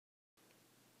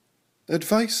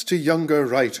Advice to Younger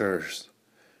Writers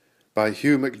by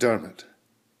Hugh MacDiarmid.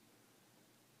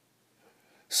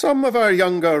 Some of our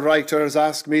younger writers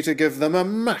ask me to give them a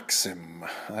maxim.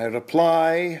 I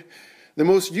reply, the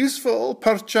most useful,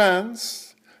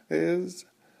 perchance, is,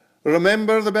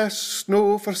 remember the best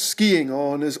snow for skiing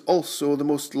on is also the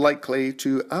most likely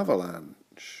to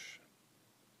avalanche.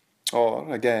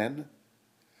 Or, again,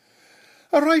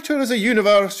 a writer is a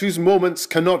universe whose moments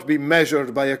cannot be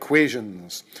measured by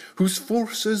equations, whose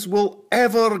forces will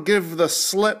ever give the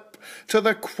slip to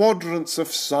the quadrants of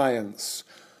science.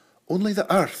 Only the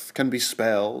earth can be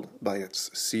spelled by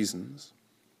its seasons.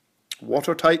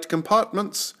 Watertight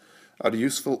compartments are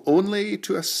useful only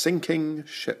to a sinking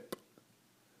ship.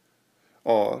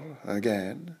 Or,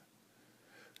 again,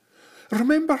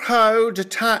 remember how,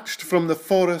 detached from the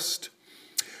forest,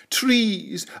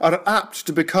 trees are apt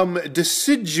to become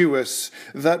deciduous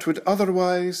that would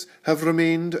otherwise have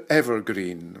remained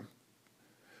evergreen.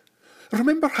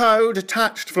 Remember how,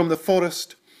 detached from the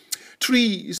forest,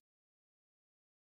 trees